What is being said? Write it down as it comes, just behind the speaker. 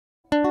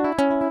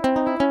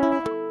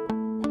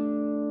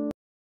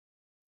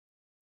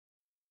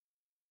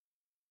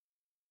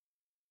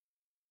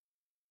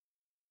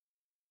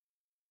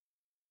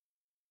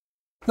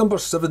Number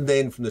 7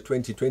 then from the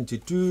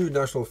 2022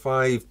 National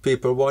 5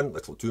 Paper 1,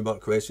 little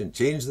 2-mark question,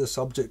 change the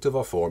subject of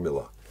a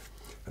formula.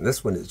 And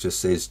this one it just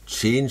says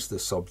change the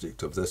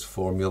subject of this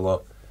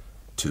formula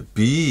to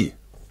B.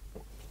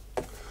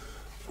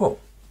 Well,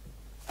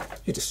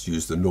 you just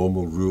use the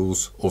normal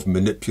rules of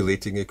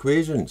manipulating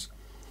equations.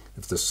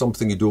 If there's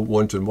something you don't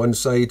want on one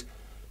side,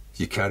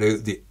 you carry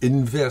out the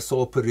inverse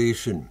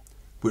operation,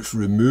 which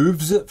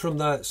removes it from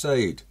that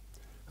side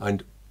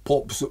and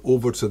pops it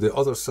over to the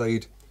other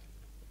side,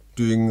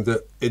 doing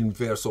the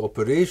inverse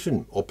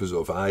operation, opposite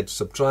of add,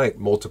 subtract,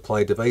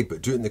 multiply, divide,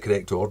 but do it in the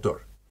correct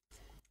order.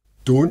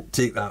 Don't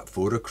take that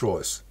 4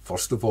 across,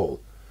 first of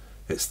all.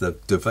 It's the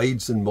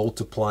divides and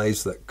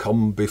multiplies that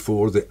come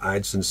before the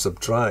adds and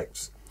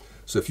subtracts.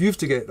 So if you have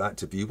to get that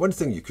to B, one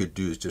thing you could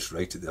do is just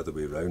write it the other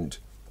way around.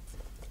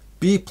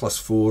 B plus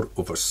 4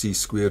 over C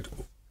squared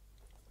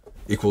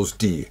equals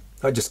D.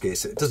 That just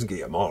gets it. It doesn't get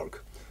you a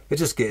mark. It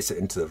just gets it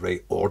into the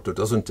right order,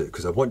 doesn't it?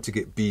 Because I want to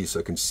get B,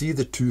 so I can see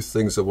the two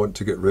things I want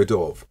to get rid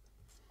of.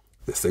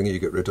 The thing you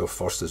get rid of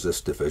first is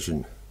this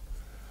division.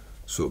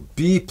 So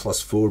B plus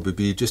 4 would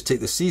be, just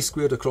take the C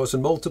squared across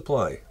and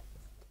multiply.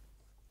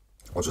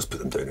 I'll just put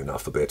them down in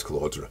alphabetical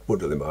order.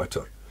 Won't really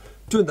matter.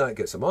 Doing that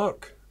gets a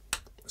mark.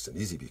 It's an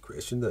easy B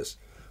question, this.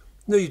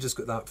 Now you just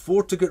got that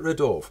 4 to get rid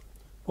of.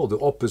 Well, the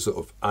opposite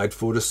of add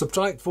 4 is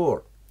subtract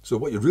 4. So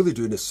what you're really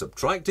doing is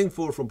subtracting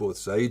 4 from both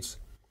sides.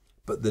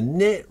 But the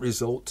net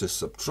result to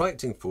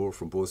subtracting 4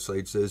 from both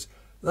sides is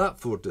that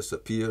 4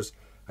 disappears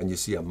and you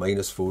see a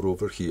minus 4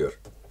 over here.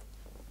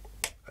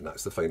 And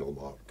that's the final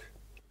mark.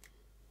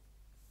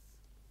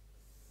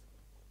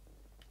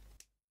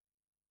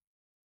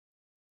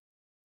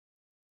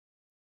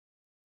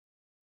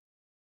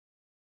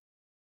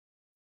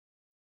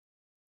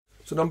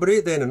 So number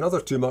 8 then, another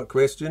 2-mark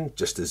question,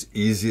 just as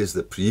easy as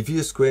the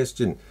previous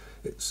question.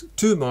 It's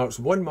 2 marks,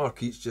 1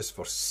 mark each just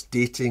for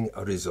stating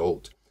a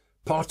result.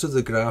 Part of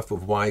the graph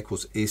of y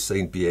equals a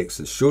sine bx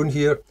is shown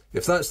here.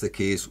 If that's the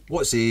case,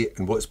 what's A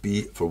and what's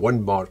B for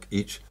 1 mark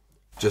each,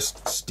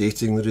 just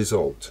stating the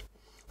result?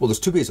 Well,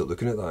 there's 2 ways of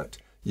looking at that.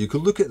 You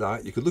could look at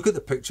that, you could look at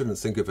the picture and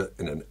think of it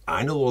in an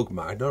analog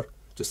manner,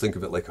 just think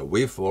of it like a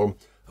waveform,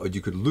 or you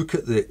could look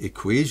at the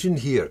equation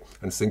here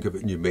and think of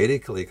it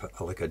numerically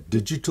like a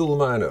digital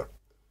manner.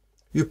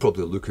 You'd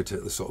probably look at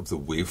it the sort of the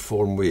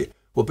waveform way.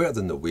 Well, better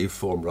than the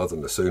waveform rather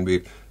than the sound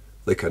wave.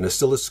 Like an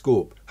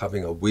oscilloscope,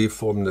 having a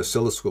waveform in an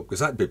oscilloscope,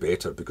 because that'd be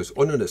better, because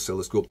on an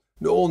oscilloscope,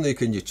 not only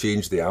can you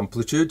change the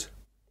amplitude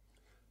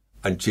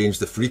and change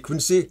the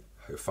frequency,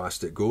 how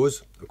fast it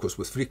goes. Of course,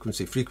 with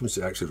frequency,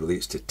 frequency actually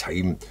relates to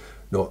time,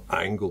 not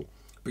angle.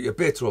 But you're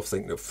better off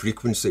thinking of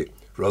frequency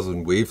rather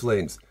than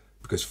wavelength,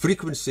 because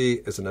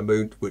frequency is an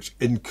amount which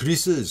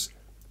increases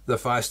the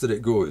faster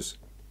it goes,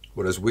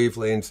 whereas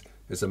wavelength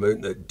is an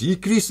amount that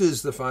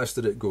decreases the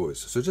faster it goes.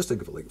 So just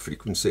think of it like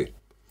frequency.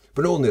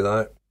 But not only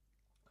that,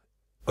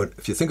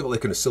 if you think of it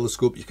like an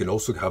oscilloscope, you can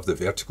also have the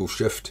vertical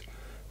shift,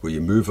 where you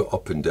move it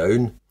up and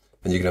down,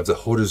 and you can have the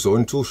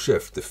horizontal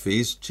shift, the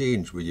phase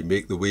change, where you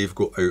make the wave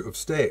go out of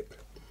step.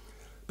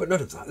 But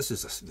none of that. This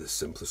is the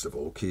simplest of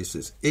all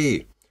cases.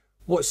 A,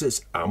 what's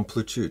its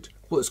amplitude?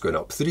 Well, it's going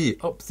up 3,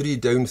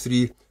 down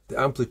 3. The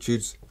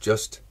amplitude's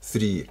just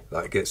 3.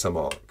 That gets a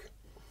mark.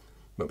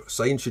 Remember,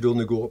 sine should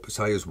only go up as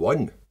high as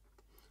 1.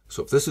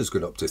 So if this is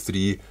going up to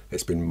 3,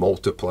 it's been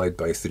multiplied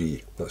by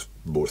 3. That's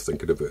more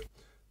thinking of it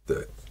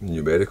the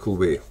numerical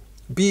way.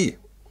 B,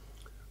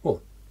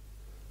 well,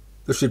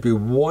 there should be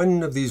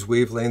 1 of these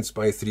wavelengths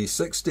by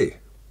 360.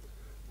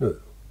 No,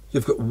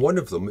 you've got 1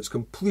 of them, it's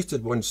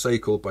completed 1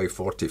 cycle by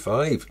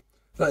 45.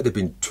 That'd have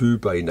been 2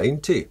 by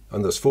 90,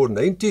 and there's 4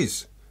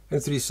 90s in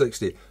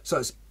 360. So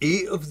that's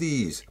 8 of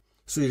these.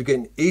 So you're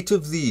getting 8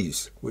 of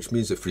these, which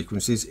means the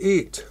frequency is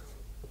 8.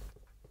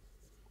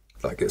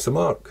 That gets a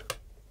mark.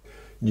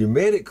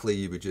 Numerically,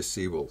 you would just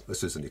say, well,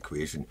 this is an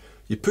equation.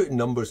 You put in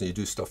numbers and you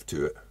do stuff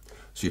to it.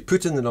 So you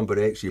put in the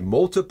number x, you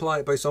multiply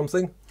it by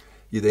something,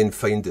 you then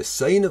find the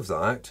sine of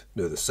that.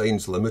 Now the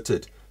sine's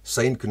limited.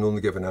 Sine can only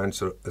give an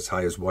answer as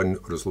high as 1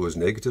 or as low as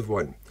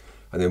 -1.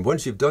 And then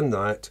once you've done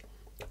that,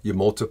 you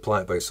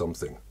multiply it by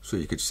something. So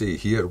you could say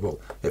here, well,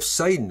 if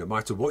sine, no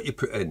matter what you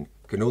put in,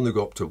 can only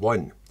go up to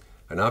 1,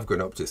 and I've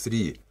gone up to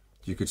 3,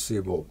 you could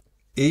say, well,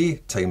 a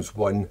times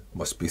 1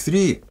 must be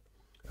 3,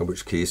 in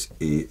which case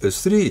a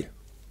is 3.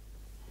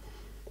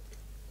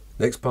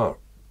 Next part.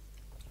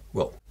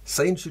 Well,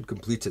 sine should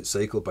complete its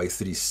cycle by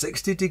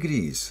 360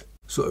 degrees.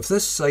 So if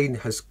this sine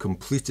has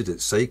completed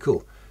its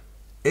cycle,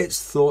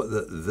 it's thought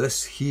that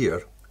this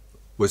here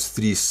was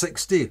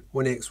 360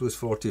 when x was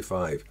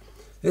 45.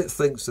 It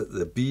thinks that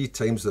the b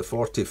times the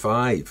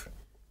 45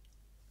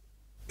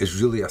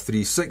 is really a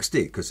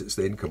 360 because it's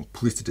then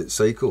completed its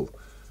cycle.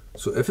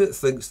 So if it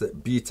thinks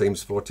that b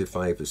times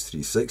 45 is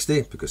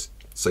 360, because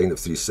sine of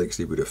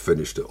 360 would have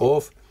finished it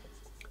off,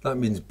 that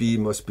means b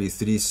must be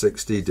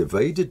 360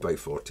 divided by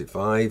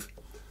 45.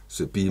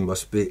 So b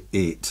must be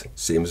 8,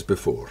 same as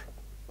before.